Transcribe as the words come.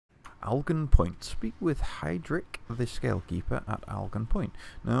Aalgen Point. Speak with Hydric, the Scalekeeper, at Aalgen Point.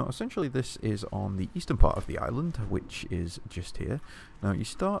 Now, essentially this is on the eastern part of the island, which is just here. Now, you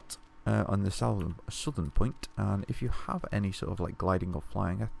start on the southern point, and if you have any sort of like gliding or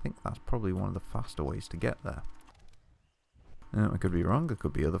flying, I think that's probably one of the faster ways to get there. I could be wrong, there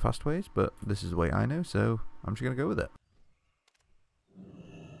could be other fast ways, but this is the way I know, so I'm just going to go with it.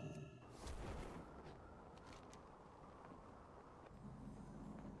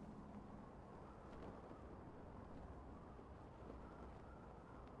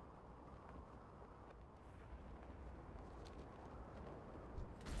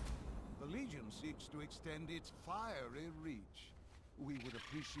 The Legion seeks to extend its fiery reach. We would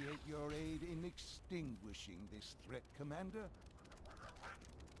appreciate your aid in extinguishing this threat, Commander.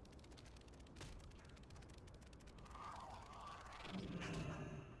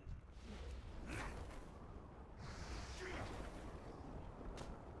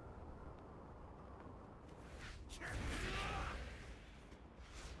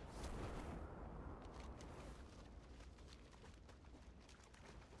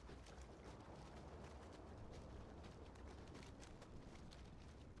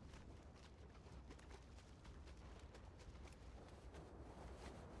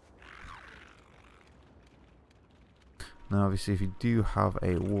 Now obviously if you do have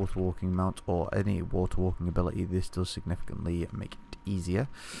a water walking mount or any water walking ability, this does significantly make it easier.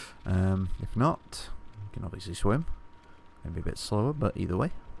 If not, you can obviously swim. Maybe a bit slower, but either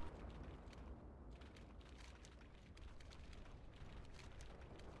way.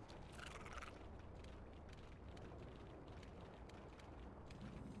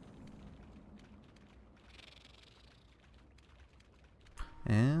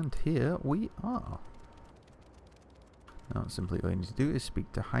 And here we are. Now simply all you need to do is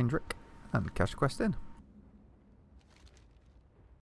speak to Heinrich and cash quest in.